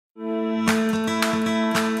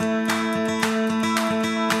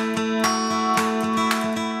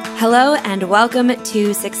Hello and welcome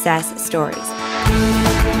to Success Stories.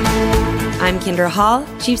 I'm Kendra Hall,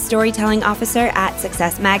 Chief Storytelling Officer at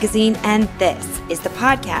Success Magazine, and this is the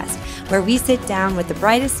podcast where we sit down with the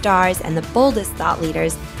brightest stars and the boldest thought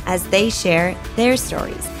leaders as they share their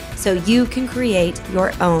stories so you can create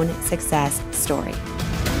your own success story.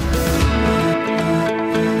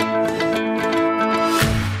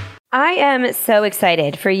 I am so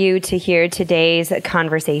excited for you to hear today's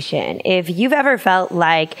conversation. If you've ever felt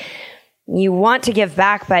like you want to give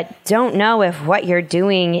back but don't know if what you're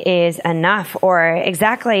doing is enough or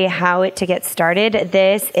exactly how to get started,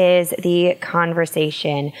 this is the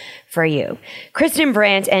conversation for you. Kristen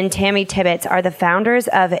Brandt and Tammy Tibbetts are the founders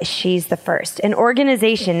of She's the First, an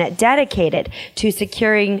organization dedicated to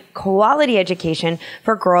securing quality education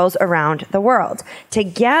for girls around the world.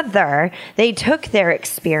 Together, they took their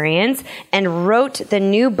experience and wrote the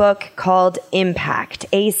new book called Impact,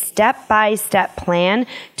 a step-by-step plan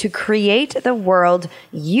to create the world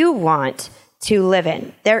you want to live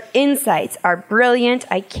in. Their insights are brilliant.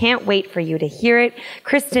 I can't wait for you to hear it.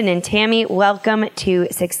 Kristen and Tammy, welcome to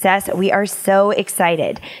Success. We are so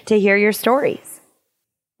excited to hear your stories.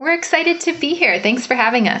 We're excited to be here. Thanks for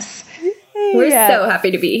having us. We're so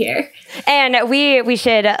happy to be here. And we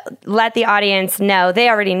should let the audience know, they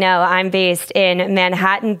already know I'm based in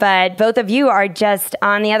Manhattan, but both of you are just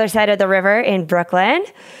on the other side of the river in Brooklyn.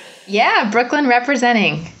 Yeah, Brooklyn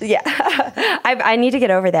representing. Yeah, I need to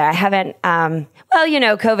get over there. I haven't,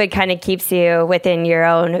 COVID kind of keeps you within your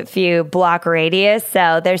own few block radius.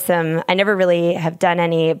 So I never really have done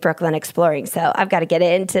any Brooklyn exploring. So I've got to get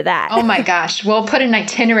into that. Oh my gosh. We'll put an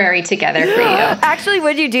itinerary together for you. Actually,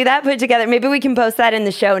 would you do that? Put together? Maybe we can post that in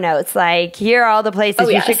the show notes. Like, here are all the places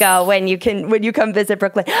you should go when you come visit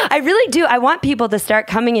Brooklyn. I really do. I want people to start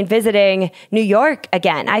coming and visiting New York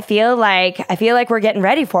again. I feel like we're getting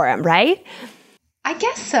ready for them. Right? I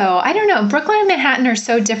guess so. I don't know. Brooklyn and Manhattan are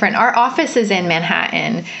so different. Our office is in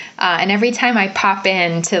Manhattan. And every time I pop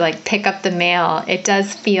in to pick up the mail, it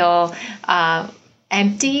does feel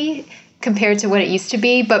empty compared to what it used to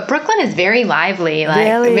be. But Brooklyn is very lively,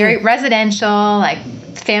 really? Very residential,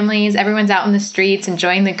 families, everyone's out in the streets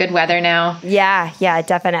enjoying the good weather now. Yeah,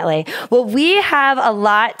 definitely. Well, we have a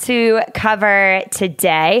lot to cover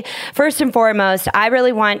today. First and foremost, I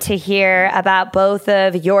really want to hear about both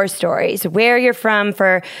of your stories, where you're from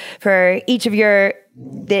for each of you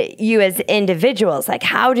as individuals. Like,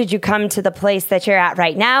 how did you come to the place that you're at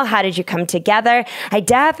right now? How did you come together? I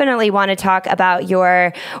definitely want to talk about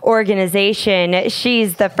your organization,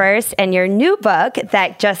 She's the First, and your new book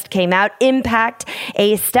that just came out, Impact,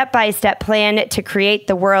 a step-by-step plan to create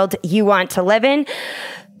the world you want to live in.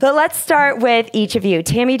 But let's start with each of you.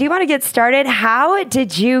 Tammy, do you want to get started? How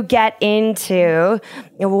did you get into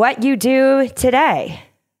what you do today?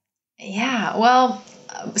 Yeah, well,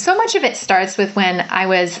 so much of it starts with when I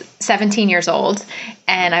was 17 years old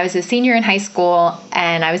and I was a senior in high school,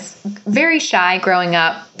 and I was very shy growing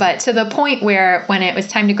up, but to the point where when it was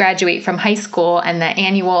time to graduate from high school and the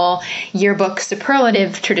annual yearbook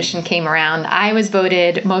superlative tradition came around, I was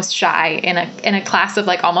voted most shy in a class of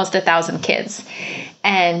almost 1,000 kids.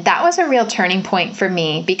 And that was a real turning point for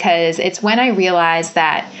me, because it's when I realized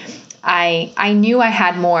that I knew I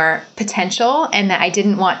had more potential and that I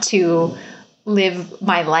didn't want to live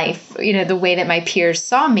my life, the way that my peers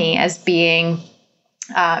saw me as being,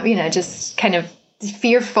 just kind of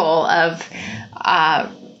fearful of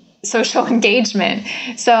social engagement.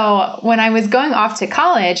 So when I was going off to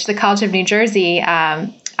college, the College of New Jersey,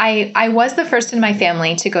 I was the first in my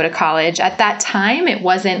family to go to college. At that time,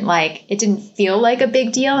 it didn't feel like a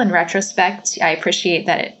big deal. In retrospect, I appreciate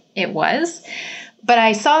that it was. But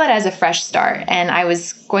I saw that as a fresh start, and I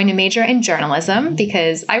was going to major in journalism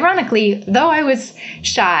because, ironically, though I was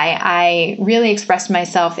shy, I really expressed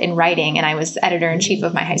myself in writing, and I was editor-in-chief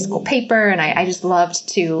of my high school paper, and I just loved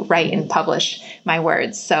to write and publish my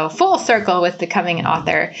words. So full circle with becoming an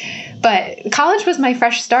author. But college was my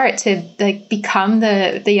fresh start to become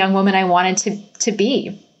the young woman I wanted to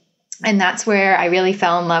be. And that's where I really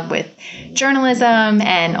fell in love with journalism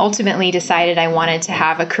and ultimately decided I wanted to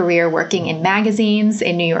have a career working in magazines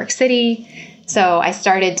in New York City. So I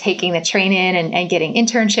started taking the train in and getting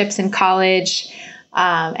internships in college.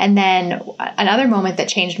 And then another moment that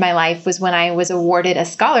changed my life was when I was awarded a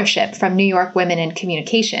scholarship from New York Women in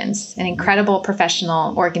Communications, an incredible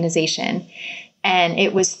professional organization. And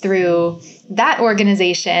it was through that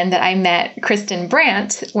organization that I met Kristen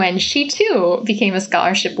Brandt when she too became a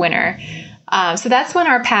scholarship winner. So that's when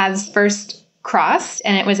our paths first crossed.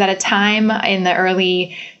 And it was at a time in the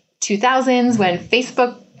early 2000s when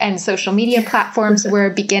Facebook and social media platforms were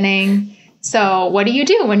beginning. So what do you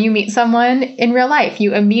do when you meet someone in real life?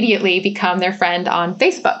 You immediately become their friend on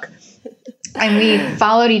Facebook. And we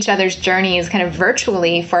followed each other's journeys kind of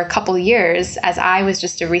virtually for a couple years, as I was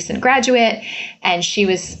just a recent graduate and she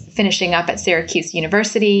was finishing up at Syracuse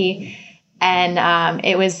University. And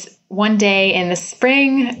it was one day in the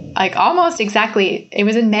spring, like almost exactly, it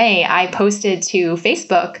was in May, I posted to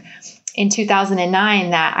Facebook in 2009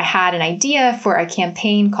 that I had an idea for a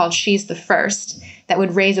campaign called She's the First that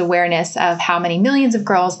would raise awareness of how many millions of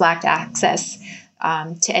girls lacked access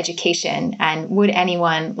to education. And would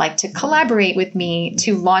anyone like to collaborate with me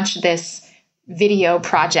to launch this video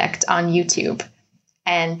project on YouTube?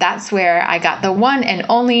 And that's where I got the one and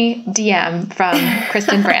only DM from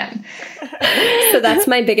Kristen Brandt. So that's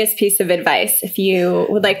my biggest piece of advice. If you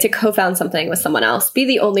would like to co-found something with someone else, be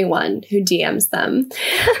the only one who DMs them.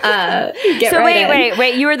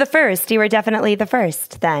 Wait. You were the first. You were definitely the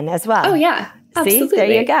first then as well. Oh, yeah. Absolutely. See,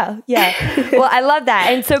 there you go. Yeah. Well, I love that.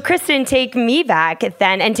 And so, Kristen, take me back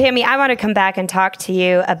then. And Tammy, I want to come back and talk to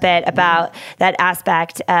you a bit about that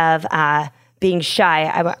aspect of being shy.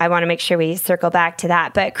 I want to make sure we circle back to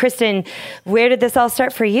that. But Kristen, where did this all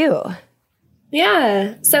start for you?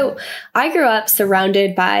 Yeah. So I grew up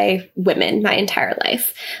surrounded by women my entire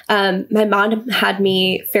life. My mom had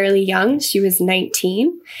me fairly young. She was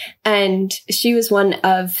 19 and she was one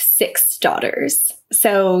of 6 daughters.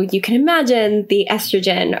 So you can imagine the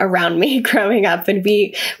estrogen around me growing up. And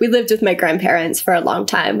we lived with my grandparents for a long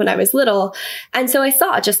time when I was little. And so I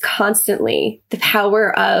saw just constantly the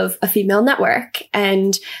power of a female network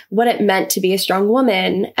and what it meant to be a strong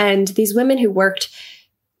woman. And these women who worked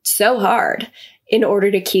so hard in order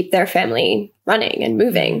to keep their family running and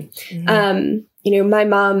moving. Mm-hmm. My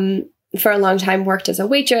mom for a long time worked as a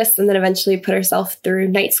waitress and then eventually put herself through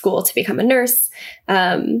night school to become a nurse.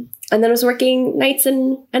 And then was working nights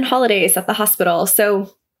and holidays at the hospital.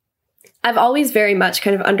 So I've always very much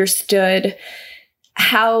kind of understood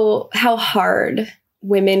how hard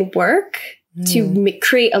women work to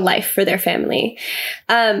create a life for their family.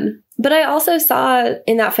 But I also saw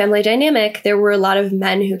in that family dynamic, there were a lot of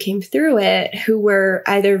men who came through it who were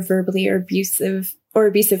either verbally or abusive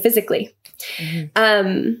physically.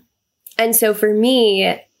 Mm-hmm. And so for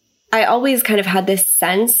me, I always kind of had this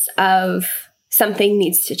sense of something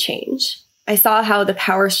needs to change. I saw how the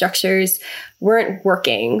power structures weren't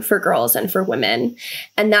working for girls and for women.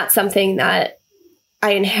 And that's something that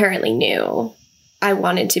I inherently knew I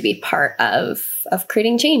wanted to be part of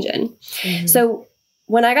creating change in. Mm-hmm. So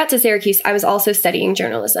when I got to Syracuse, I was also studying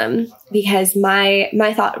journalism because my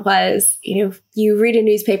thought was, you read a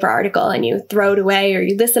newspaper article and you throw it away or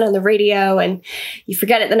you listen on the radio and you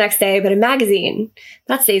forget it the next day. But a magazine,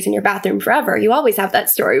 that stays in your bathroom forever. You always have that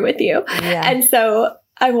story with you. Yeah. And so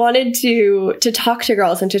I wanted to talk to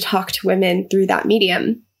girls and to talk to women through that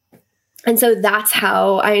medium. And so that's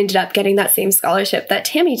how I ended up getting that same scholarship that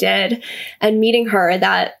Tammy did and meeting her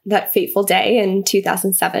that fateful day in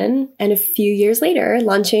 2007. And a few years later,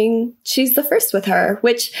 launching She's the First with her,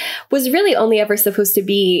 which was really only ever supposed to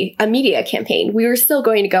be a media campaign. We were still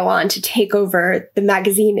going to go on to take over the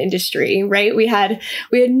magazine industry, right? We had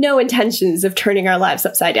no intentions of turning our lives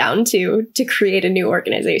upside down to create a new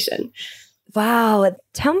organization. Wow.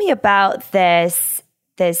 Tell me about this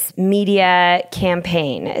media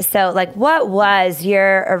campaign. So what was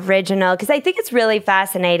your original, because I think it's really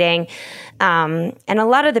fascinating. And a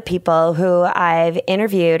lot of the people who I've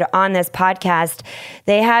interviewed on this podcast,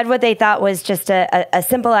 they had what they thought was just a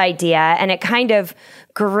simple idea, and it kind of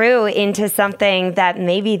grew into something that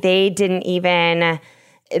maybe they didn't even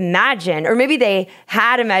imagine, or maybe they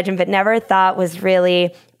had imagined but never thought was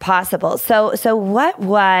really possible. So what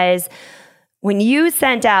was... When you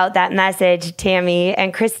sent out that message, Tammy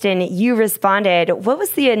and Kristen, you responded. What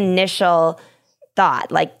was the initial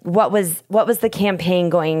thought? What was the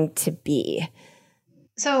campaign going to be?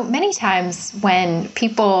 So many times when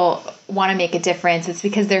people want to make a difference, it's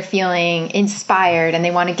because they're feeling inspired and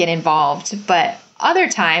they want to get involved. But other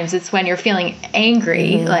times it's when you're feeling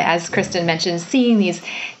angry, like as Kristen mentioned, seeing these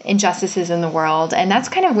injustices in the world. And that's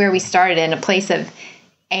kind of where we started, in a place of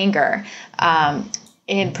anger.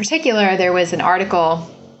 In particular, there was an article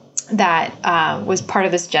that was part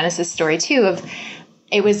of this Genesis story too.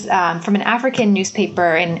 It was from an African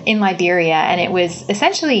newspaper in Liberia, and it was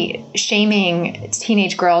essentially shaming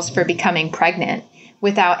teenage girls for becoming pregnant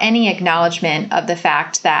without any acknowledgement of the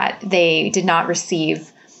fact that they did not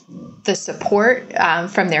receive the support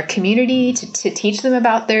from their community to teach them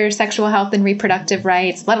about their sexual health and reproductive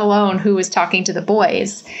rights, let alone who was talking to the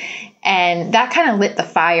boys. And that kind of lit the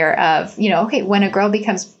fire of, okay, when a girl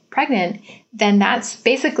becomes pregnant, then that's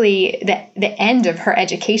basically the end of her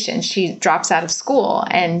education. She drops out of school.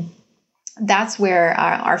 And that's where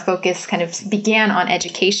our focus kind of began on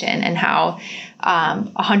education and how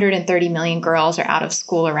 130 million girls are out of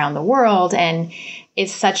school around the world. And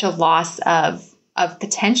it's such a loss of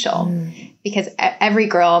potential because every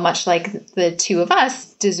girl, much like the two of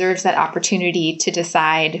us, deserves that opportunity to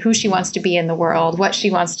decide who she wants to be in the world, what she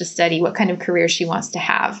wants to study, what kind of career she wants to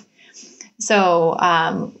have. So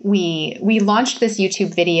we launched this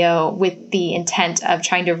YouTube video with the intent of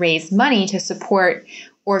trying to raise money to support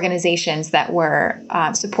organizations that were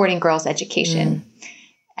supporting girls' education.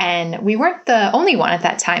 And we weren't the only one at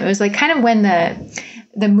that time. It was like kind of when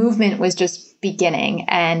the movement was just beginning,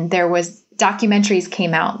 and there was documentaries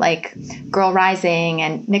came out like Girl Rising,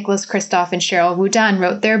 and Nicholas Kristof and Sheryl WuDunn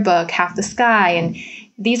wrote their book Half the Sky. And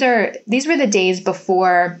these were the days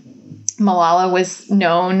before Malala was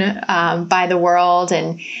known by the world.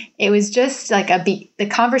 And it was just like the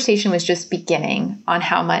conversation was just beginning on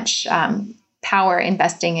how much power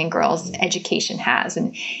investing in girls' education has.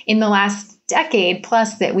 And in the last decade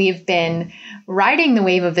plus that we've been riding the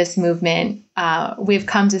wave of this movement, we've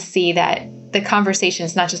come to see that the conversation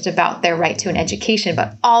is not just about their right to an education,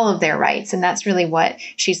 but all of their rights. And that's really what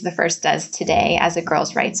She's the First does today as a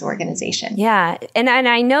girls' rights organization. Yeah. And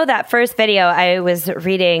I know that first video, I was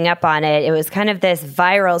reading up on it. It was kind of this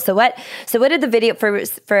viral. So what did the video,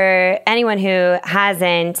 for anyone who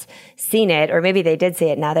hasn't seen it, or maybe they did see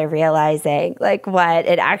it, now they're realizing like what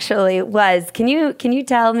it actually was. Can you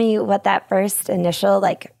tell me what that first initial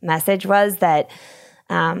like message was that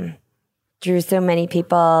drew so many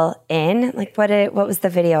people in? Like what was the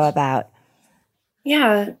video about?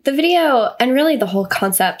 Yeah, the video and really the whole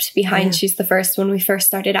concept behind She's the First when we first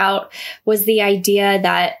started out was the idea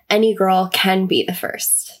that any girl can be the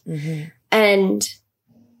first. And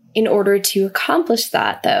in order to accomplish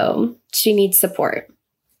that, though, she needs support.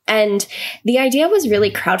 And the idea was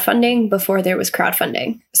really crowdfunding before there was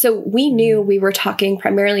crowdfunding. So we knew we were talking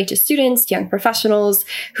primarily to students, young professionals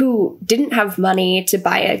who didn't have money to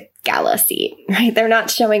buy a gala seat, right? They're not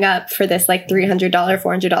showing up for this like $300,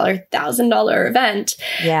 $400, $1,000 event.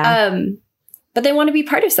 Yeah. But they want to be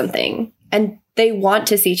part of something and they want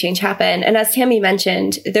to see change happen. And as Tammy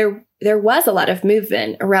mentioned, there was a lot of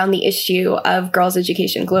movement around the issue of girls'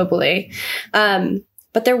 education globally.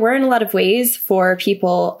 But there weren't a lot of ways for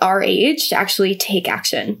people our age to actually take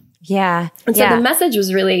action. Yeah. And so the message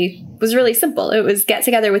was really simple. It was get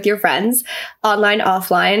together with your friends, online,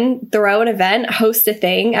 offline, throw an event, host a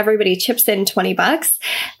thing. Everybody chips in $20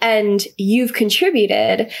 and you've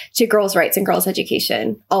contributed to girls' rights and girls'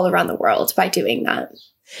 education all around the world by doing that.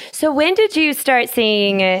 So when did you start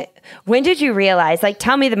seeing it? When did you realize, like,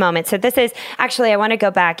 tell me the moment. So this is actually, I want to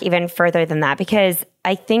go back even further than that, because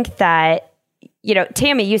I think that, you know,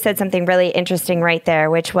 Tammy, you said something really interesting right there,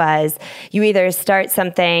 which was you either start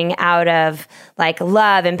something out of like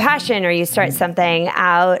love and passion, or you start something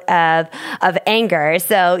out of anger.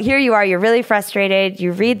 So here you are, you're really frustrated.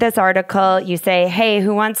 You read this article, you say, hey,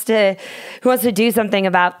 who wants to do something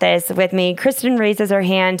about this with me? Kristen raises her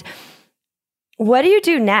hand. What do you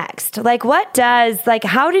do next? Like,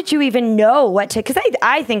 how did you even know what to, because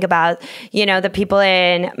I think about, you know, the people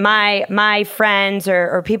in my friends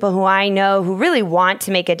or people who I know who really want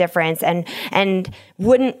to make a difference and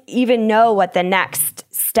wouldn't even know what the next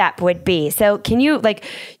step would be. So can you, like,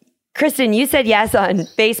 Kristen, you said yes on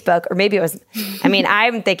Facebook, or maybe it was, I mean,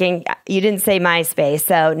 I'm thinking you didn't say MySpace.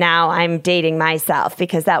 So now I'm dating myself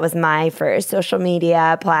because that was my first social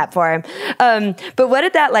media platform. But what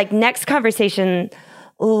did that like next conversation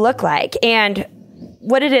look like? And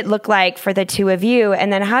what did it look like for the two of you?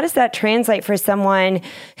 And then how does that translate for someone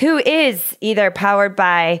who is either powered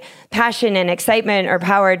by passion and excitement or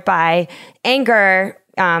powered by anger,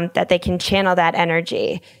 that they can channel that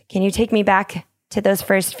energy? Can you take me back to those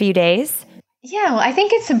first few days? Yeah, well, I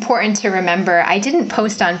think it's important to remember I didn't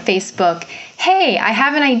post on Facebook, hey, I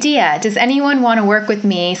have an idea. Does anyone want to work with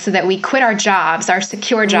me so that we quit our jobs, our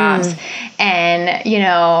secure jobs, and, you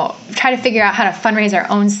know, try to figure out how to fundraise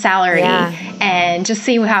our own salary and just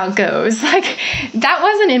see how it goes. Like, that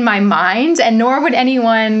wasn't in my mind, and nor would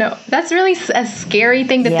anyone. That's really a scary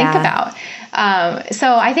thing to think about.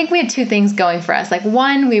 So I think we had two things going for us. Like,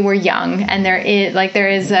 one, we were young, and there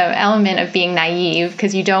is an element of being naive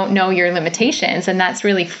because you don't know your limitations, and that's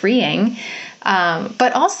really freeing.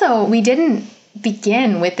 But also, we didn't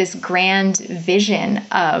begin with this grand vision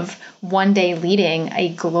of one day leading a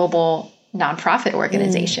global nonprofit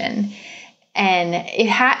organization. And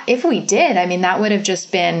if we did, I mean, that would have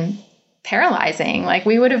just been paralyzing. Like,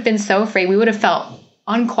 we would have been so afraid. We would have felt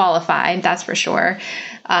unqualified, that's for sure,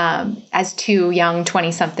 as two young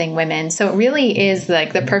 20-something women. So it really is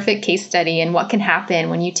like the perfect case study in what can happen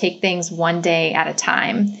when you take things one day at a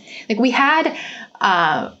time. Like we had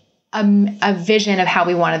a vision of how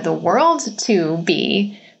we wanted the world to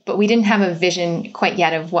be, but we didn't have a vision quite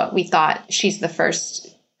yet of what we thought She's the First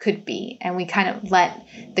could be. And we kind of let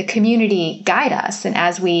the community guide us. And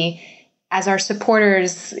as our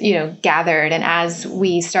supporters, gathered, and as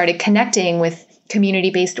we started connecting with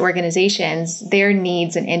community-based organizations, their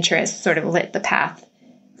needs and interests sort of lit the path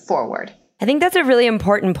forward. I think that's a really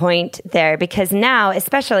important point there, because now,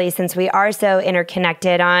 especially since we are so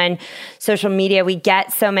interconnected on social media, we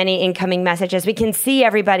get so many incoming messages. We can see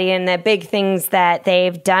everybody and the big things that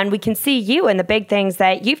they've done. We can see you and the big things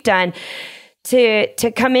that you've done.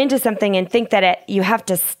 To come into something and think that you have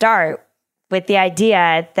to start with the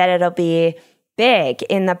idea that it'll be big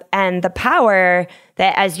and the power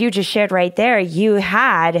that, as you just shared right there, you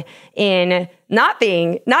had in not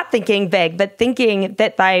thinking big, but thinking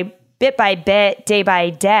that by bit by bit, day by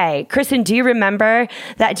day. Kristen, do you remember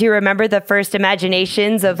that? Do you remember the first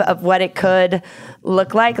imaginations of what it could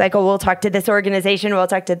look like? Like, oh, we'll talk to this organization, we'll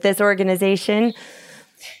talk to this organization.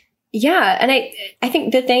 Yeah. And I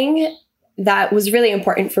think the thing that was really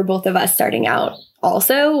important for both of us starting out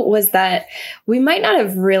also was that we might not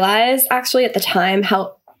have realized actually at the time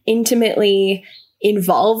how intimately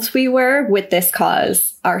involved we were with this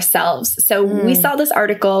cause ourselves. So we saw this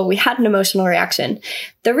article, we had an emotional reaction.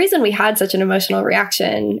 The reason we had such an emotional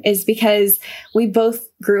reaction is because we both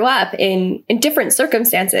grew up in different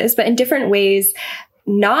circumstances, but in different ways,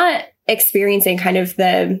 not experiencing kind of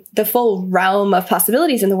the full realm of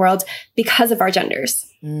possibilities in the world because of our genders,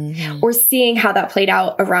 or seeing how that played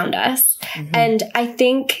out around us. And I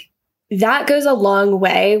think that goes a long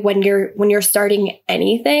way when you're starting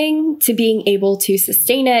anything to being able to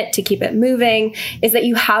sustain it, to keep it moving, is that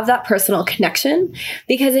you have that personal connection,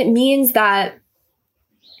 because it means that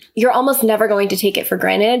you're almost never going to take it for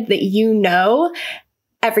granted that you know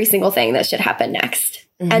every single thing that should happen next.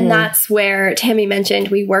 And that's where Tammy mentioned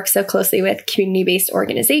we work so closely with community-based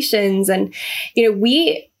organizations. And,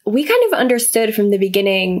 we kind of understood from the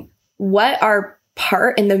beginning what our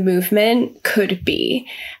part in the movement could be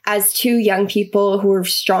as two young people who were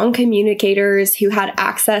strong communicators, who had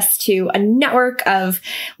access to a network of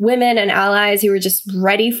women and allies who were just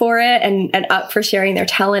ready for it and up for sharing their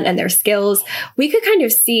talent and their skills. We could kind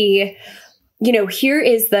of see, here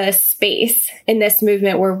is the space in this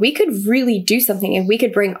movement where we could really do something, and we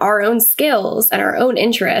could bring our own skills and our own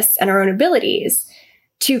interests and our own abilities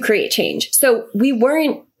to create change. So we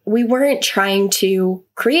weren't trying to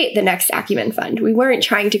create the next Acumen Fund. We weren't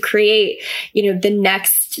trying to create, the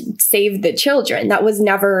next Save the Children. That was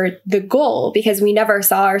never the goal, because we never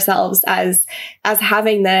saw ourselves as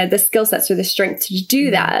having the skill sets or the strength to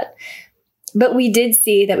do that. But we did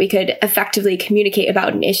see that we could effectively communicate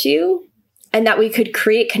about an issue, and that we could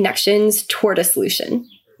create connections toward a solution.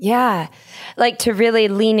 Yeah. Like to really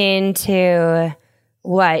lean into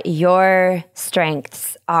what your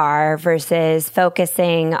strengths are versus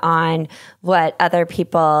focusing on what other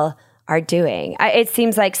people are doing. It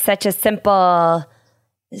seems like such a simple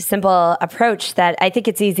approach that I think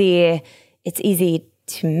it's easy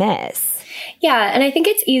to miss. Yeah. And I think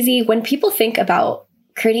it's easy when people think about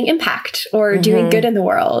creating impact or doing good in the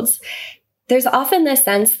world. There's often this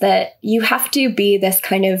sense that you have to be this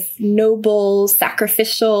kind of noble,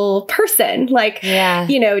 sacrificial person,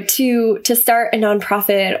 to start a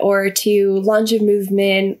nonprofit or to launch a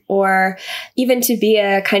movement or even to be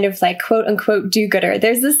a kind of like quote unquote do-gooder.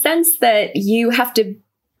 There's this sense that you have to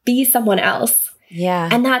be someone else. Yeah.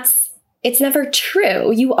 And it's never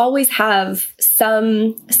true. You always have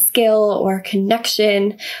some skill or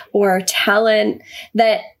connection or talent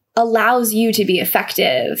that allows you to be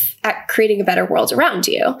effective at creating a better world around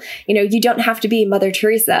you. You don't have to be Mother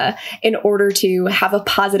Teresa in order to have a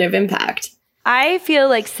positive impact. I feel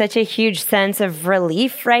like such a huge sense of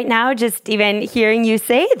relief right now, just even hearing you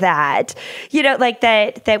say that, like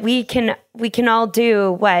that we can all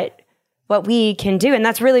do what we can do. And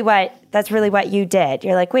that's really what you did.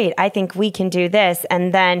 You're like, wait, I think we can do this.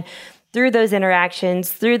 And then through those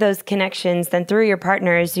interactions, through those connections, then through your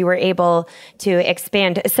partners, you were able to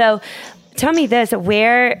expand. So tell me this,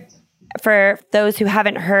 where, for those who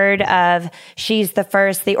haven't heard of She's the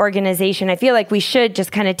First, the organization, I feel like we should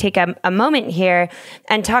just kind of take a moment here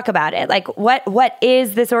and talk about it. Like, what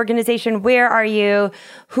is this organization? Where are you?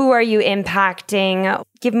 Who are you impacting?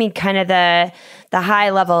 Give me kind of the high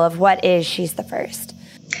level of what is She's the First.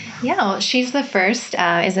 Yeah, well, She's the First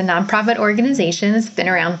is a nonprofit organization that's been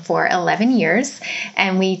around for 11 years,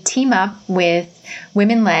 and we team up with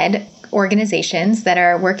women-led organizations that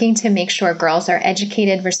are working to make sure girls are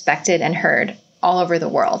educated, respected, and heard all over the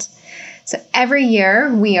world. So every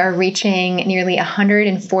year we are reaching nearly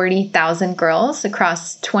 140,000 girls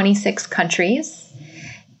across 26 countries.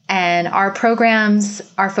 And our programs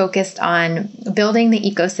are focused on building the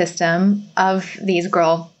ecosystem of these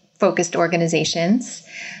girl-focused organizations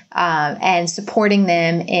and supporting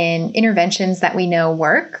them in interventions that we know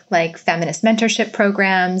work, like feminist mentorship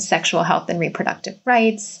programs, sexual health and reproductive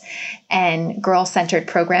rights, and girl-centered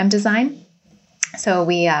program design. So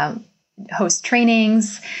we host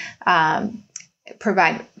trainings,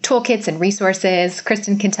 provide toolkits and resources.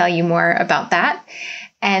 Kristen can tell you more about that.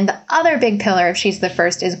 And the other big pillar of She's the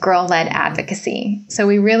First is girl-led advocacy. So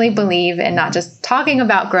we really believe in not just talking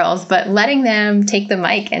about girls, but letting them take the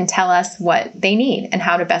mic and tell us what they need and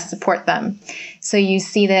how to best support them. So you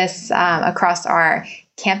see this across our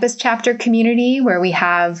campus chapter community, where we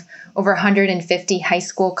have over 150 high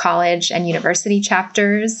school, college, and university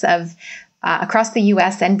chapters of across the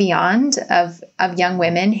U.S. and beyond of young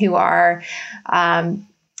women who are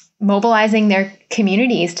mobilizing their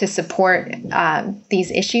communities to support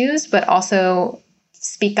these issues, but also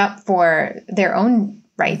speak up for their own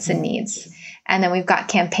rights and needs. And then we've got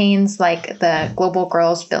campaigns like the Global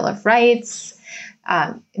Girls Bill of Rights,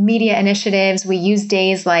 media initiatives. We use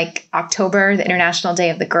days like October, the International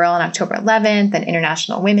Day of the Girl, on October 11th, and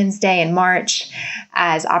International Women's Day in March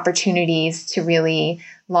as opportunities to really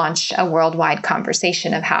launch a worldwide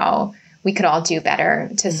conversation of how we could all do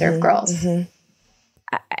better to serve girls.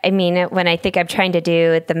 I mean, when I think I'm trying to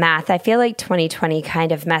do the math, I feel like 2020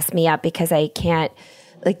 kind of messed me up because I can't,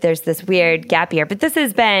 like, there's this weird gap year. But this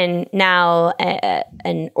has been now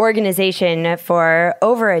an organization for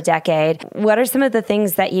over a decade. What are some of the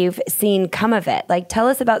things that you've seen come of it? Like, tell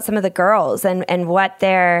us about some of the girls and what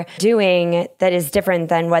they're doing that is different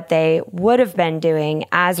than what they would have been doing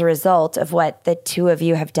as a result of what the two of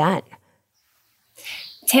you have done.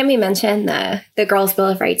 Tammy mentioned the Girls' Bill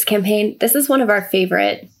of Rights campaign. This is one of our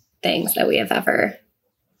favorite things that we have ever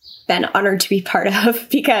been honored to be part of,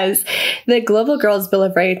 because the Global Girls' Bill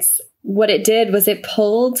of Rights, what it did was it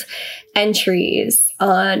pulled entries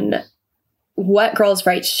on what girls'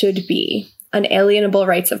 rights should be, unalienable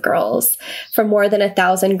rights of girls, from more than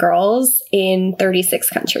 1,000 girls in 36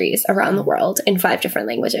 countries around the world in 5 different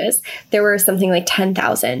languages. There were something like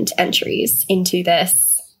 10,000 entries into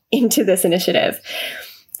this initiative.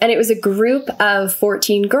 And it was a group of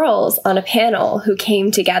 14 girls on a panel who came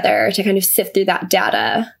together to kind of sift through that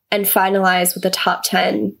data and finalize what the top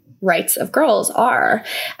 10 rights of girls are,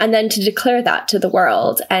 and then to declare that to the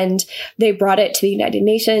world. And they brought it to the United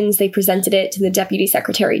Nations. They presented it to the Deputy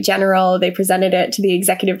Secretary General. They presented it to the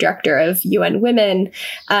Executive Director of UN Women.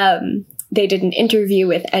 They did an interview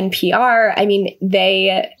with NPR. I mean,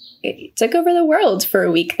 they took over the world for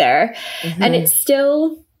a week there. And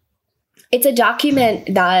it's a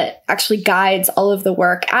document that actually guides all of the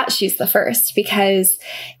work at She's the First, because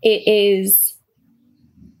it is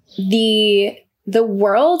the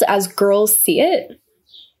world as girls see it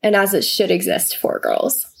and as it should exist for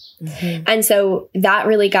girls. And so that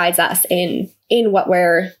really guides us in what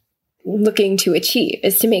we're looking to achieve,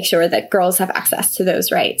 is to make sure that girls have access to those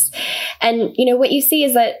rights. And, you know, what you see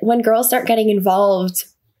is that when girls start getting involved,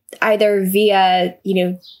 either via,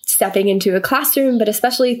 stepping into a classroom, but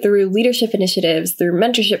especially through leadership initiatives, through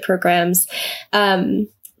mentorship programs,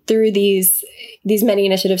 through these many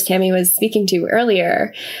initiatives Tammy was speaking to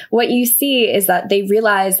earlier, what you see is that they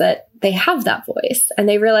realize that they have that voice, and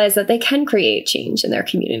they realize that they can create change in their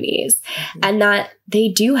communities, and that they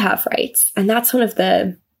do have rights. And that's one of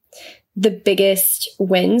the biggest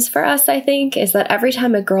wins for us, I think, is that every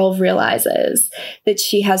time a girl realizes that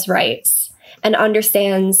she has rights and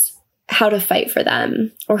understands how to fight for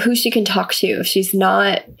them, or who she can talk to if she's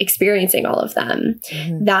not experiencing all of them,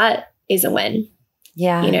 that is a win.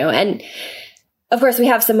 Yeah. And of course we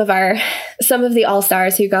have some of the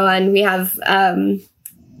all-stars who go on. We have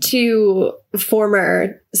 2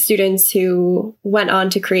 former students who went on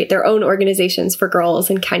to create their own organizations for girls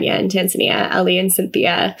in Kenya and Tanzania, Ellie and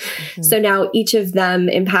Cynthia. So now each of them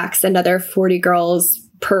impacts another 40 girls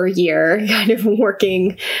per year, kind of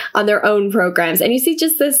working on their own programs. And you see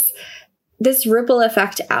just this ripple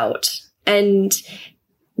effect out. And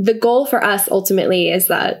the goal for us ultimately is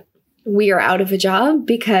that we are out of a job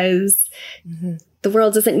because the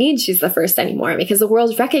world doesn't need She's the First anymore, because the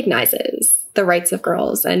world recognizes the rights of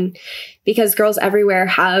girls, and because girls everywhere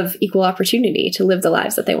have equal opportunity to live the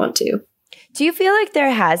lives that they want to. Do you feel like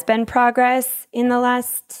there has been progress in the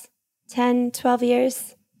last 10, 12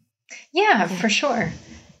 years? Yeah, for sure.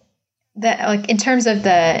 Like in terms of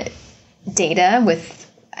the data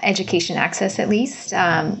with education access, at least,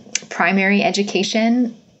 primary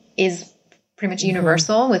education is pretty much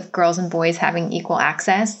universal, with girls and boys having equal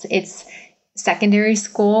access. It's secondary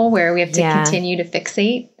school where we have to continue to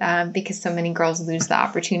fixate because so many girls lose the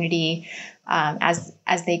opportunity as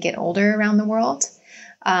they get older around the world.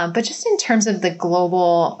 But just in terms of the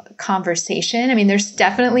global conversation, I mean, there's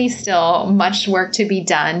definitely still much work to be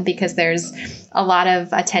done because there's a lot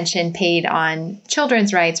of attention paid on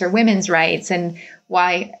children's rights or women's rights, and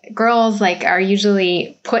why girls are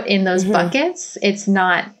usually put in those buckets. It's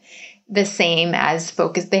not the same as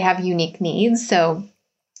focus. They have unique needs. So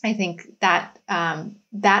I think that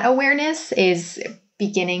that awareness is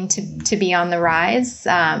beginning to be on the rise.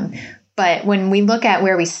 But when we look at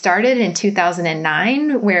where we started in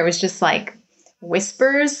 2009, where it was just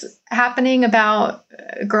whispers happening about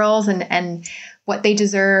girls and what they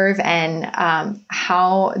deserve and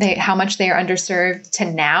how much they are underserved, to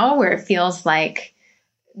now where it feels like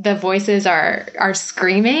the voices are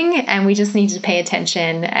screaming, and we just need to pay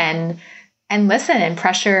attention and listen and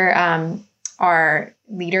pressure our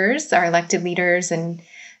leaders, our elected leaders, and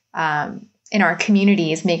in our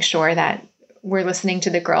communities, make sure that we're listening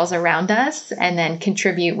to the girls around us and then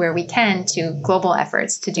contribute where we can to global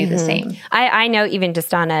efforts to do the same. I know even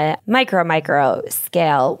just on a micro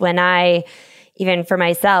scale, when even for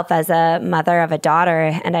myself as a mother of a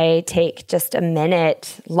daughter, and I take just a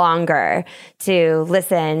minute longer to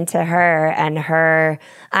listen to her and her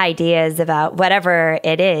ideas about whatever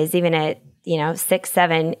it is, even at 6,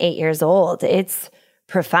 7, 8 years old, it's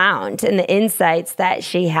profound, and the insights that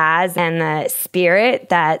she has and the spirit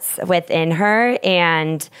that's within her.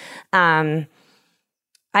 And I've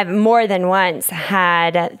more than once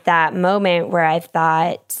had that moment where I've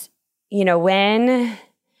thought, when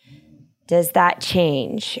does that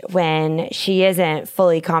change, when she isn't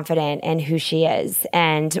fully confident in who she is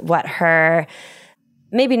and what her,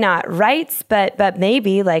 maybe not rights, but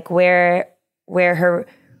maybe where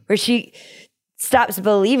she stops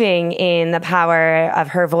believing in the power of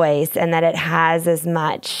her voice and that it has as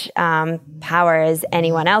much power as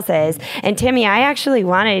anyone else's. And Tammy, I actually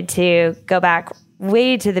wanted to go back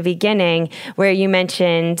way to the beginning where you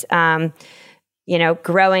mentioned,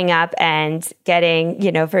 growing up and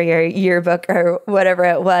getting, for your yearbook or whatever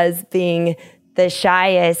it was, being the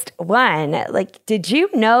shyest one. Did you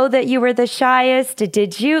know that you were the shyest?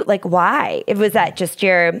 Did you, why? Was that just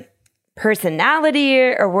your personality,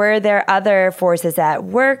 or were there other forces at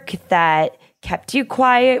work that kept you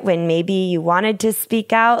quiet when maybe you wanted to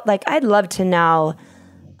speak out? I'd love to know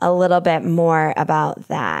a little bit more about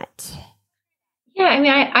that. Yeah, I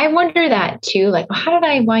mean, I wonder that too. How did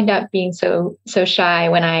I wind up being so shy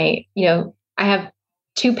when I have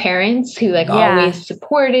two parents who always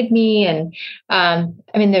supported me. And I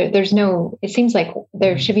mean, it seems like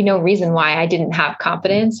there should be no reason why I didn't have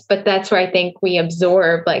confidence, but that's where I think we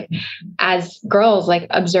absorb, as girls,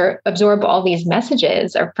 absorb all these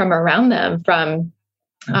messages or from around them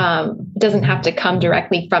it doesn't have to come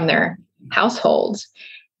directly from their households.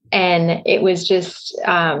 And it was just,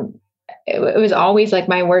 it was always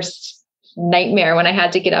my worst nightmare when I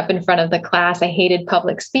had to get up in front of the class. I hated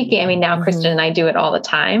public speaking. I mean, now Kristen and I do it all the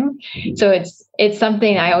time. So it's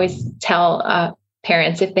something I always tell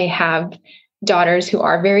parents if they have daughters who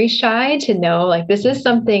are very shy to know, this is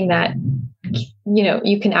something that,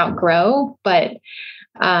 you can outgrow. But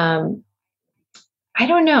I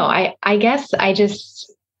don't know. I guess I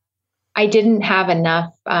didn't have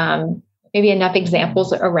enough, maybe enough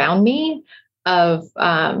examples around me of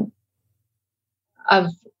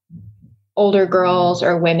older girls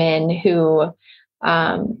or women who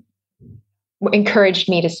encouraged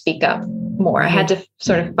me to speak up more. I had to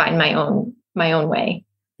sort of find my own way.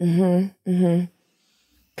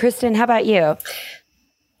 Kristen, how about you?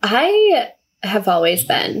 I have always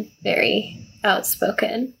been very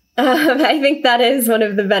outspoken. I think that is one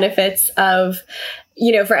of the benefits of,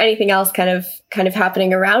 for anything else kind of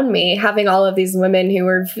happening around me, having all of these women who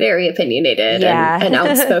were very opinionated and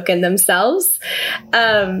outspoken themselves.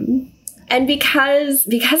 And because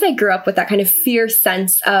I grew up with that kind of fierce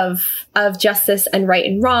sense of justice and right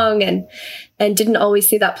and wrong and didn't always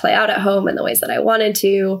see that play out at home in the ways that I wanted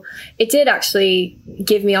to, it did actually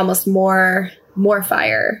give me almost more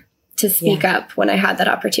fire to speak up when I had that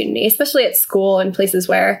opportunity, especially at school and places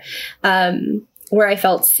where I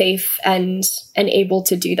felt safe and able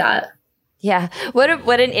to do that. Yeah.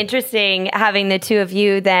 What an interesting having the two of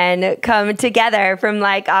you then come together from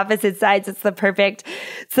opposite sides. It's the perfect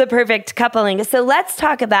coupling. So let's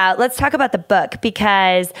talk about the book,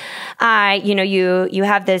 because you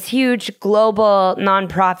have this huge global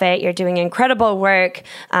nonprofit. You're doing incredible work,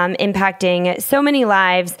 impacting so many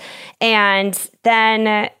lives. And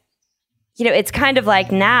then it's kind of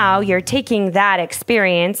like now you're taking that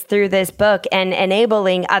experience through this book and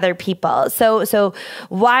enabling other people. So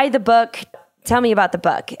why the book? Tell me about the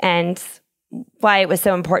book and why it was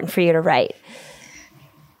so important for you to write.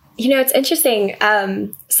 It's interesting.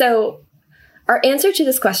 So our answer to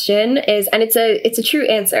this question is, and it's a true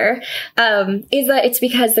answer, is that it's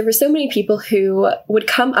because there were so many people who would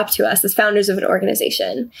come up to us as founders of an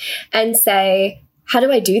organization and say, how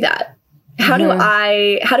do I do that? How do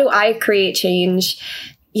I create change?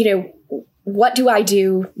 What do I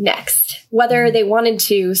do next? Whether they wanted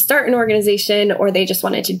to start an organization or they just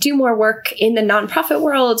wanted to do more work in the nonprofit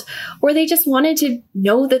world, or they just wanted to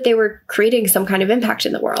know that they were creating some kind of impact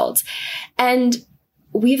in the world. And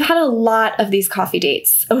we've had a lot of these coffee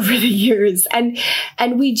dates over the years, and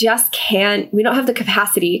we just we don't have the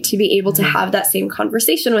capacity to be able to have that same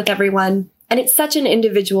conversation with everyone. And it's such an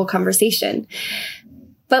individual conversation.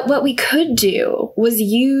 But what we could do was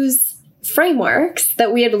use frameworks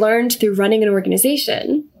that we had learned through running an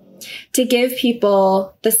organization to give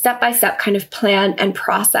people the step-by-step kind of plan and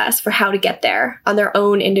process for how to get there on their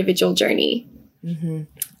own individual journey. Mm-hmm.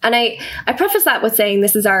 And I preface that with saying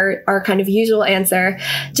this is our kind of usual answer,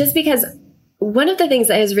 just because one of the things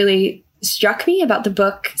that has really struck me about the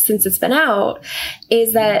book since it's been out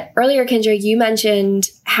is that earlier, Kendra, you mentioned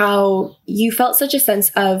how you felt such a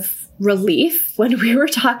sense of relief when we were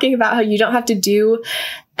talking about how you don't have to do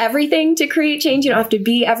everything to create change. You don't have to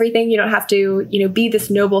be everything. You don't have to, be this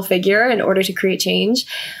noble figure in order to create change.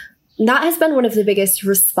 That has been one of the biggest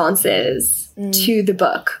responses to the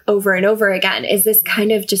book over and over again, is this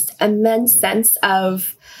kind of just immense sense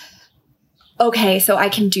of, okay, so I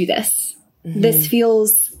can do this. Mm-hmm. This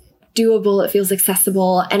feels doable. It feels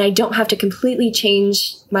accessible. And I don't have to completely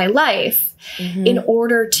change my life in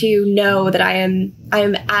order to know that I am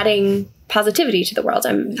adding positivity to the world.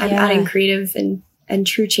 I'm adding creative and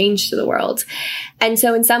true change to the world. And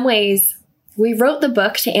so in some ways, we wrote the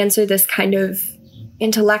book to answer this kind of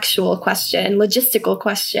intellectual question, logistical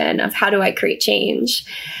question of how do I create change?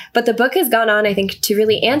 But the book has gone on, I think, to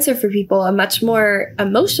really answer for people a much more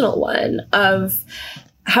emotional one of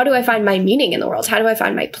how do I find my meaning in the world? How do I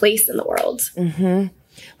find my place in the world? Mm-hmm.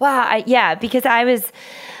 Well, because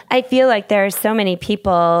I feel like there are so many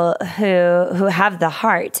people who have the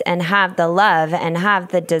heart and have the love and have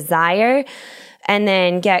the desire and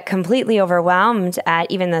then get completely overwhelmed at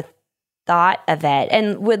even the thought of it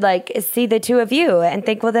and would see the two of you and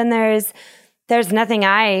think, well, then there's nothing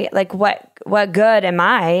what good am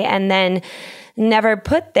I? And then never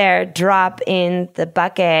put their drop in the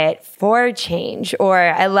bucket for change. Or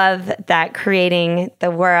I love that creating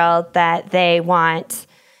the world that they want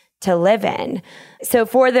to live in. So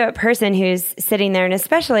for the person who's sitting there, and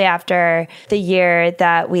especially after the year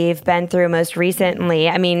that we've been through most recently,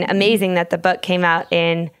 I mean, amazing that the book came out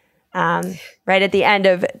in right at the end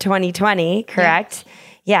of 2020, correct?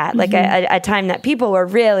 Yeah, a time that people were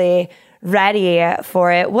really ready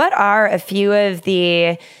for it. What are a few of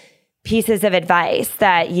the pieces of advice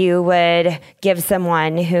that you would give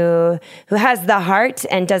someone who has the heart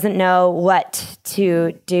and doesn't know what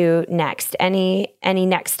to do next? Any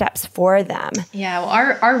next steps for them? Yeah,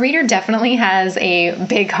 well, our reader definitely has a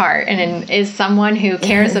big heart and is someone who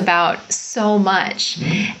cares about so much.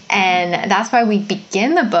 And that's why we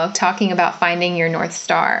begin the book talking about finding your North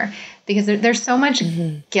Star, because there's so much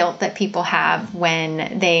guilt that people have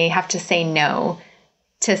when they have to say no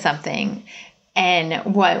to something.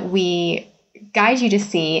 And what we guide you to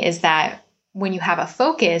see is that when you have a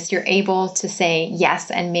focus, you're able to say yes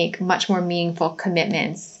and make much more meaningful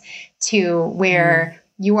commitments to where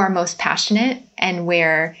you are most passionate and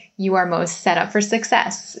where you are most set up for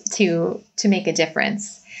success to make a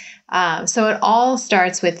difference. So it all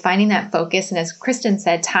starts with finding that focus. And as Kristen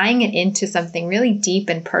said, tying it into something really deep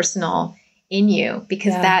and personal in you,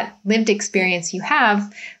 because that lived experience you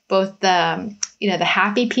have, both the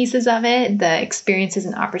happy pieces of it, the experiences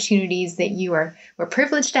and opportunities that you were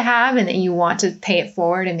privileged to have and that you want to pay it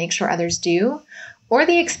forward and make sure others do, or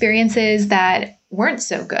the experiences that weren't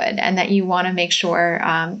so good and that you want to make sure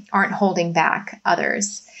aren't holding back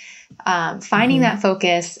others. Finding that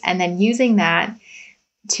focus and then using that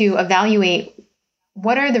to evaluate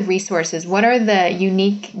what are the resources, what are the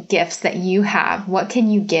unique gifts that you have, what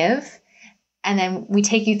can you give? And then we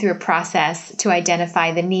take you through a process to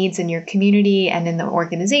identify the needs in your community and in the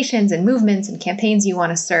organizations and movements and campaigns you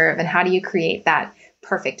want to serve. And how do you create that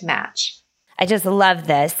perfect match? I just love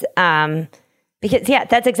this. Because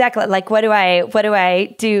that's exactly what do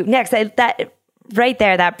I do next? That right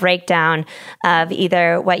there, that breakdown of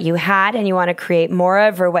either what you had and you want to create more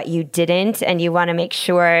of, or what you didn't and you want to make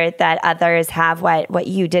sure that others have what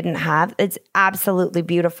you didn't have. It's absolutely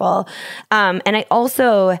beautiful. And I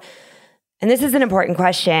also, and this is an important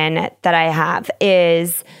question that I have,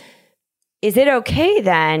 is it okay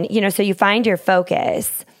then, so you find your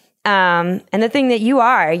focus, and the thing that you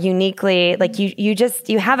are uniquely, like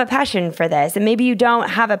you have a passion for this, and maybe you don't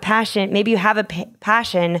have a passion, maybe you have a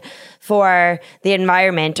passion for the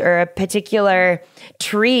environment or a particular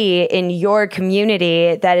tree in your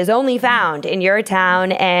community that is only found in your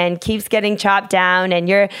town and keeps getting chopped down, and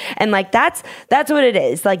that's what it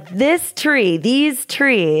is. Like these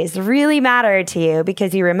trees really matter to you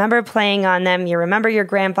because you remember playing on them, you remember your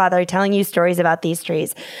grandfather telling you stories about these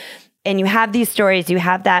trees. And you have these stories, you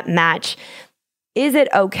have that match. Is it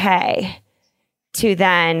okay to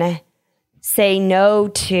then say no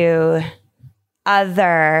to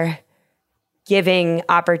other giving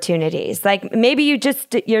opportunities? Like maybe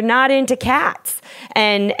you're not into cats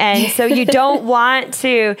and so you don't want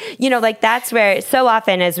to, that's where so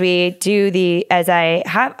often as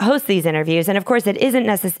I host these interviews, and of course it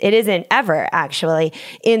isn't ever actually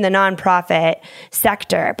in the nonprofit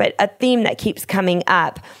sector, but a theme that keeps coming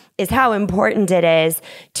up is how important it is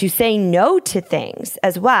to say no to things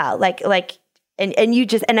as well.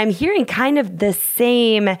 And I'm hearing kind of the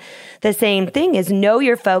same thing is know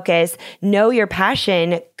your focus, know your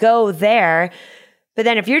passion, go there. But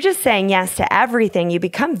then if you're just saying yes to everything, you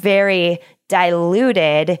become very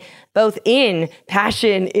diluted, both in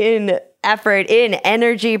passion, in effort, in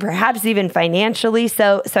energy, perhaps even financially.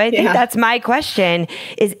 So I think that's my question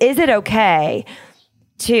is it okay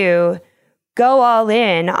to go all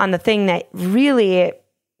in on the thing that really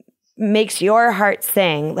makes your heart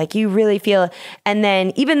sing, like you really feel. And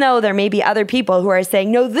then even though there may be other people who are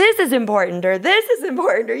saying, no, this is important, or this is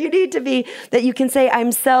important, or you need to be, that you can say,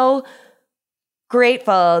 I'm so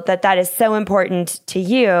grateful that is so important to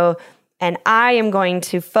you. And I am going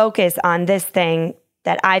to focus on this thing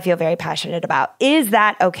that I feel very passionate about. Is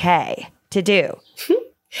that okay to do?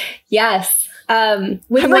 Yes.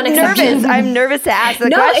 With I'm one exception. nervous. I'm nervous to ask the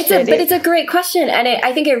question. But it's a great question. And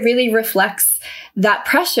I think it really reflects that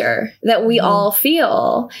pressure that we all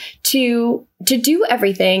feel to do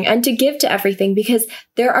everything and to give to everything, because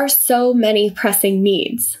there are so many pressing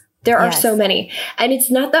needs. There are so many. And it's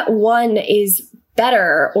not that one is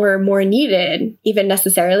better or more needed even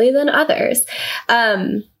necessarily than others.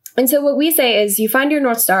 And so what we say is you find your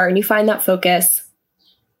North Star and you find that focus,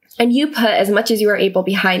 and you put as much as you are able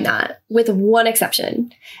behind that, with one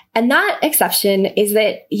exception. And that exception is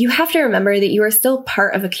that you have to remember that you are still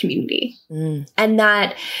part of a community. And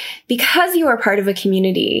that because you are part of a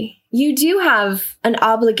community, you do have an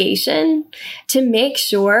obligation to make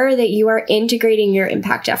sure that you are integrating your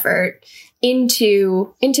impact effort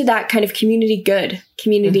into that kind of community good,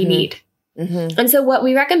 community need. And so what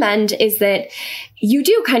we recommend is that you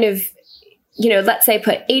do kind of, let's say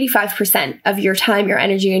put 85% of your time, your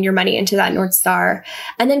energy, and your money into that North Star,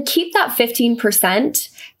 and then keep that 15%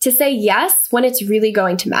 to say yes when it's really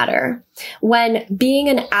going to matter. When being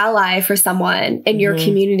an ally for someone in your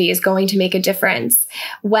community is going to make a difference.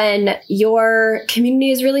 When your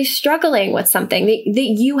community is really struggling with something that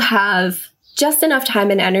you have just enough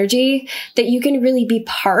time and energy that you can really be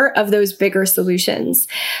part of those bigger solutions.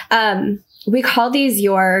 We call these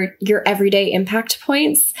your everyday impact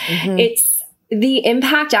points. It's the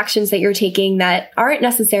impact actions that you're taking that aren't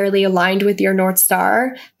necessarily aligned with your North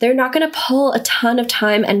Star. They're not going to pull a ton of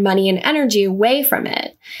time and money and energy away from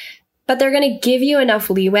it, but they're going to give you enough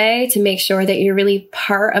leeway to make sure that you're really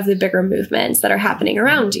part of the bigger movements that are happening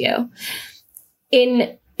around you.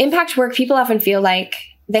 In impact work, people often feel like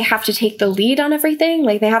they have to take the lead on everything.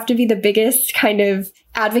 Like they have to be the biggest kind of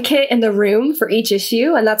advocate in the room for each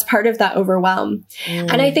issue. And that's part of that overwhelm.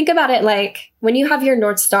 And I think about it like when you have your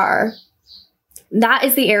North Star, that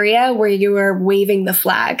is the area where you are waving the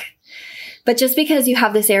flag. But just because you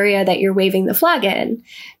have this area that you're waving the flag in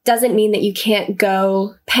doesn't mean that you can't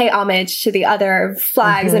go pay homage to the other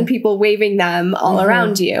flags and people waving them all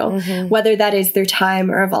around you, whether that is through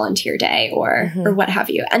time or a volunteer day or what have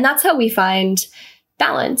you. And that's how we find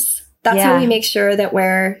balance. That's how we make sure that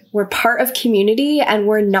we're part of community and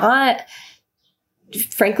we're not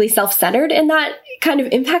frankly self-centered in that kind of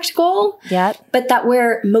impact goal, but that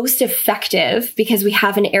we're most effective because we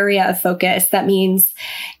have an area of focus. That means,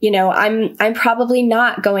 I'm probably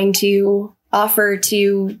not going to offer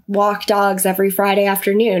to walk dogs every Friday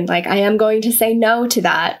afternoon. Like I am going to say no to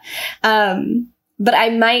that. but I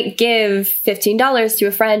might give $15 to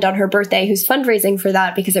a friend on her birthday who's fundraising for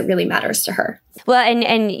that because it really matters to her. Well,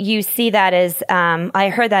 and you see that as, I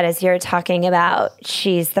heard that as you're talking about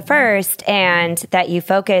She's the First, and that you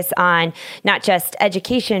focus on not just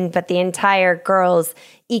education, but the entire girls'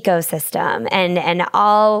 ecosystem and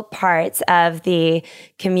all parts of the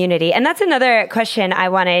community. And that's another question I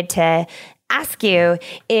wanted to ask you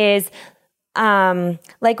is,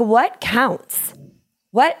 what counts?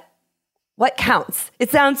 What counts? It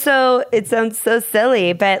sounds so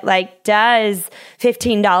silly, but does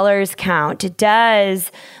 $15 count?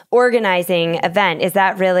 Does organizing event, is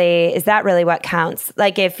that really what counts?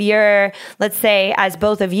 If you're, let's say, as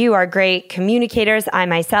both of you are great communicators, I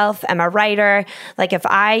myself am a writer, if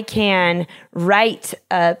I can write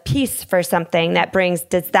a piece for something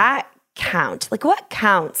does that count? What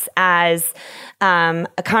counts as a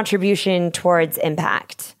contribution towards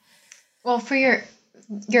impact? Well, for your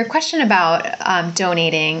question about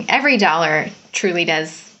donating, every dollar truly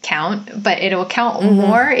does count, but it will count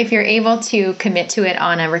more if you're able to commit to it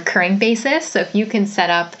on a recurring basis. So if you can set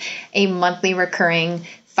up a monthly recurring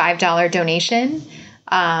 $5 donation,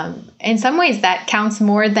 in some ways that counts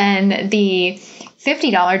more than the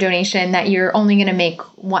 $50 donation that you're only going to make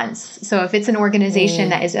once. So if it's an organization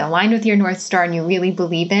that is aligned with your North Star and you really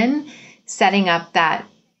believe in, setting up that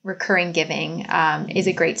recurring giving is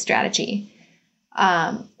a great strategy.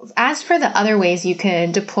 As for the other ways you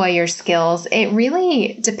can deploy your skills, it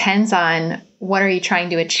really depends on what are you trying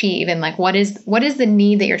to achieve and what is the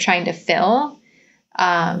need that you're trying to fill.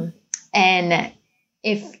 And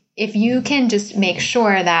if you can just make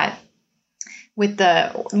sure that with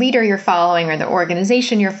the leader you're following or the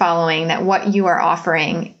organization you're following, that what you are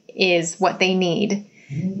offering is what they need,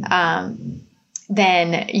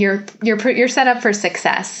 then you're set up for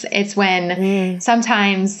success. It's when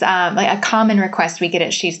sometimes a common request we get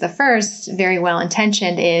at She's the First, very well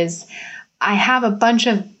intentioned, is I have a bunch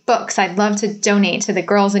of books I'd love to donate to the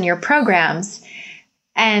girls in your programs.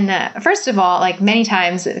 And first of all, many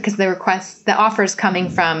times, because the offers coming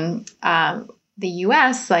from the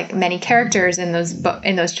U.S., many characters in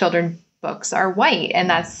those children's books are white, and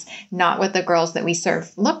that's not what the girls that we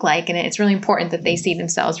serve look like. And it's really important that they see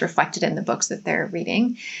themselves reflected in the books that they're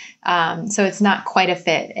reading. So it's not quite a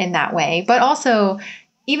fit in that way. But also,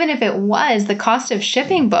 even if it was, the cost of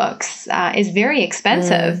shipping books is very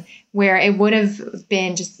expensive, where it would have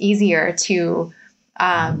been just easier to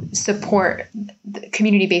support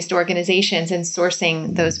community-based organizations in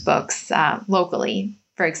sourcing those books locally,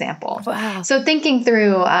 for example. Wow. So thinking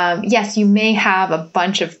through, yes, you may have a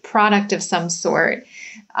bunch of product of some sort,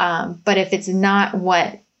 but if it's not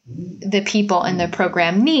what the people in the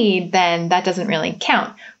program need, then that doesn't really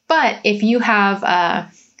count. But if you have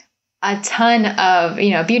a ton of,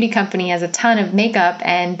 a beauty company has a ton of makeup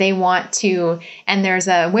and they want to, and there's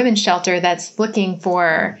a women's shelter that's looking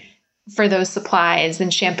for those supplies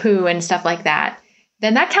and shampoo and stuff like that,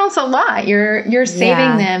 then that counts a lot. You're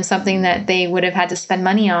saving them something that they would have had to spend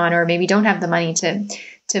money on, or maybe don't have the money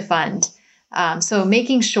to fund. So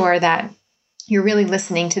making sure that you're really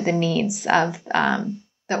listening to the needs of the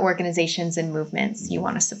organizations and movements you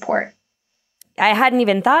want to support. I hadn't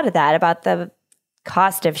even thought of that, about the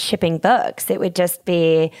cost of shipping books. It would just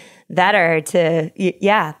be better to,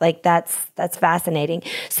 that's fascinating.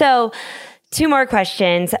 So 2 more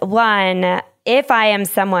questions. One, if I am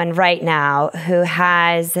someone right now who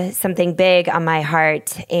has something big on my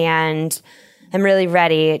heart and I'm really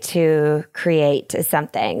ready to create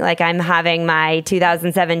something, I'm having my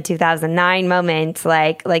 2007, 2009 moment,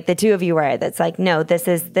 like the two of you were, that's no, this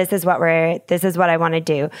is what I want to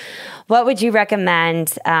do. What would you recommend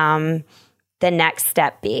the next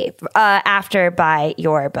step be after buy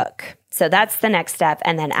your book? So that's the next step.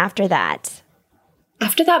 And then after that,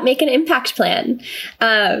 make an impact plan.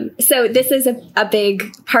 So this is a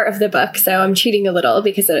big part of the book, so I'm cheating a little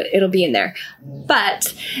because it'll be in there.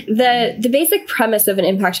 But the basic premise of an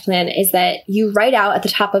impact plan is that you write out at the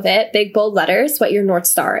top of it, big bold letters, what your North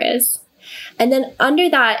Star is. And then under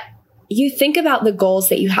that, you think about the goals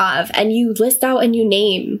that you have, and you list out and you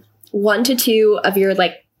name 1 to 2 of your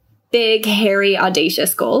big, hairy,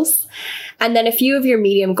 audacious goals. And then a few of your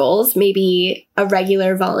medium goals, maybe a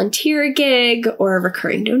regular volunteer gig or a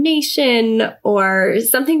recurring donation or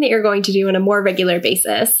something that you're going to do on a more regular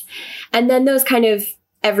basis. And then those kind of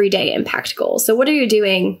everyday impact goals. So what are you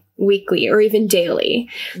doing weekly or even daily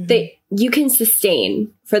that you can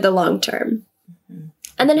sustain for the long term?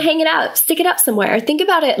 And then hang it up, stick it up somewhere. Think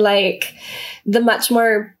about it like the much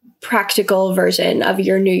more practical version of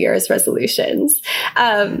your New Year's resolutions.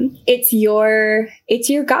 It's your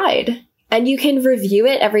guide. And you can review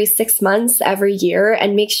it every 6 months, every year,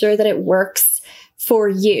 and make sure that it works for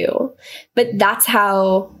you. But that's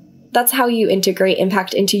how you integrate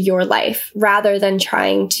impact into your life rather than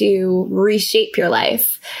trying to reshape your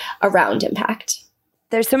life around impact.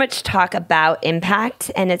 There's so much talk about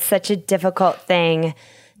impact, and it's such a difficult thing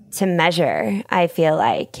to measure, I feel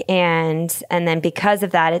like. And then because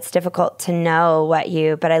of that, it's difficult to know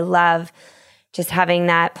but I love just having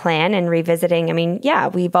that plan and revisiting. I mean, yeah,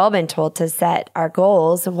 we've all been told to set our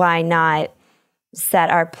goals. Why not set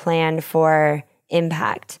our plan for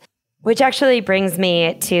impact? Which actually brings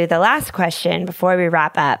me to the last question before we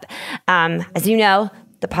wrap up. As you know,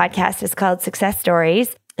 the podcast is called Success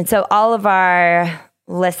Stories. And so all of our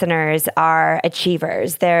listeners are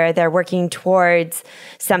achievers. They're working towards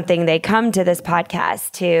something. They come to this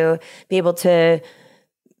podcast to be able to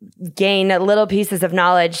gain little pieces of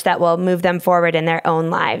knowledge that will move them forward in their own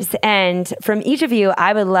lives. And from each of you,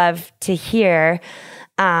 I would love to hear,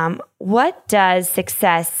 what does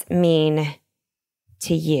success mean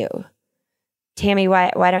to you? Tammy,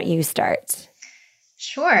 why don't you start?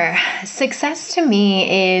 Sure. Success to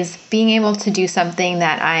me is being able to do something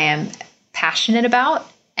that I am passionate about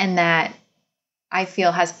and that I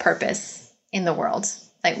feel has purpose in the world.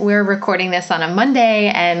 Like, we're recording this on a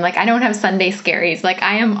Monday, and like, I don't have Sunday scaries. Like,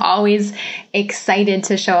 I am always excited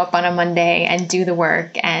to show up on a Monday and do the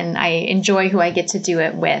work, and I enjoy who I get to do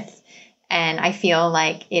it with. And I feel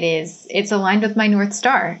like it's aligned with my North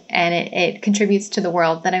Star, and it contributes to the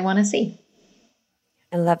world that I want to see.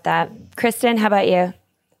 I love that. Kristen, how about you?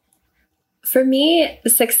 For me,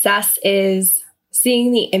 success is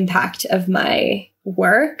seeing the impact of my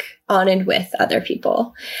work on and with other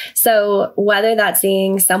people. So whether that's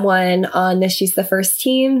seeing someone on the She's the First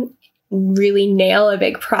team really nail a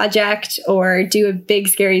big project or do a big,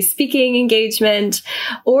 scary speaking engagement,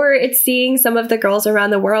 or it's seeing some of the girls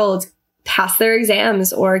around the world pass their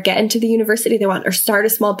exams or get into the university they want or start a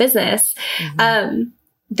small business. Mm-hmm.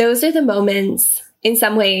 Those are the moments in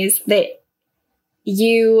some ways that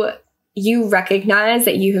you recognize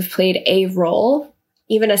that you have played a role,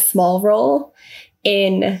 even a small role,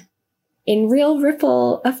 in real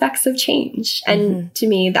ripple effects of change. And to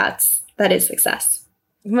me, that is success.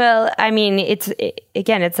 Well, I mean, it's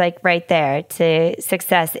like right there.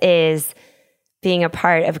 Success is being a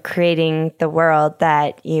part of creating the world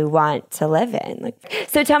that you want to live in.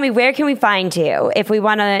 So tell me, where can we find you? If we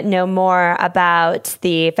want to know more about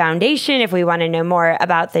the foundation, if we want to know more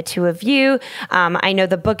about the two of you, I know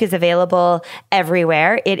the book is available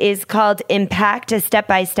everywhere. It is called Impact, a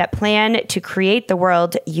step-by-step plan to create the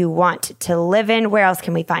world you want to live in. Where else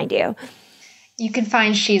can we find you? You can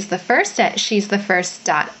find She's the First at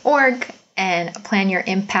she'sthefirst.org. And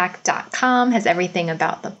planyourimPact.com has everything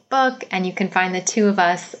about the book. And you can find the two of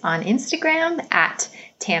us on Instagram at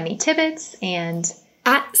Tammy Tibbetts and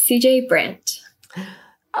at CJ Brandt.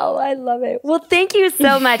 Oh, I love it. Well, thank you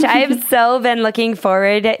so much. I have so been looking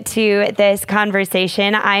forward to this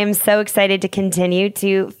conversation. I am so excited to continue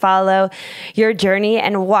to follow your journey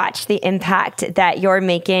and watch the impact that you're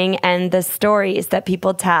making and the stories that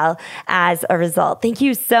people tell as a result. Thank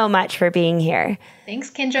you so much for being here. Thanks,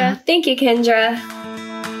 Kendra. Thank you, Kendra.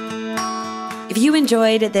 If you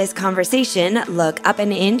enjoyed this conversation, look up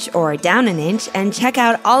an inch or down an inch and check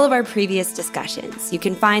out all of our previous discussions. You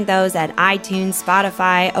can find those at iTunes,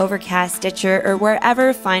 Spotify, Overcast, Stitcher, or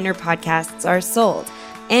wherever finer podcasts are sold.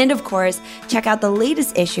 And of course, check out the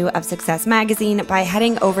latest issue of Success Magazine by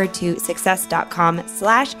heading over to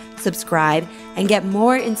success.com/subscribe and get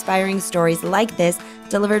more inspiring stories like this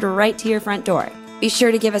delivered right to your front door. Be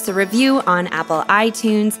sure to give us a review on Apple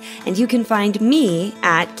iTunes, and you can find me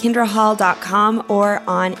at KindraHall.com or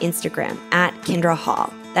on Instagram at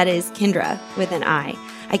KindraHall. That is Kindra with an I.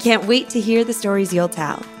 I can't wait to hear the stories you'll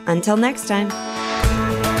tell. Until next time.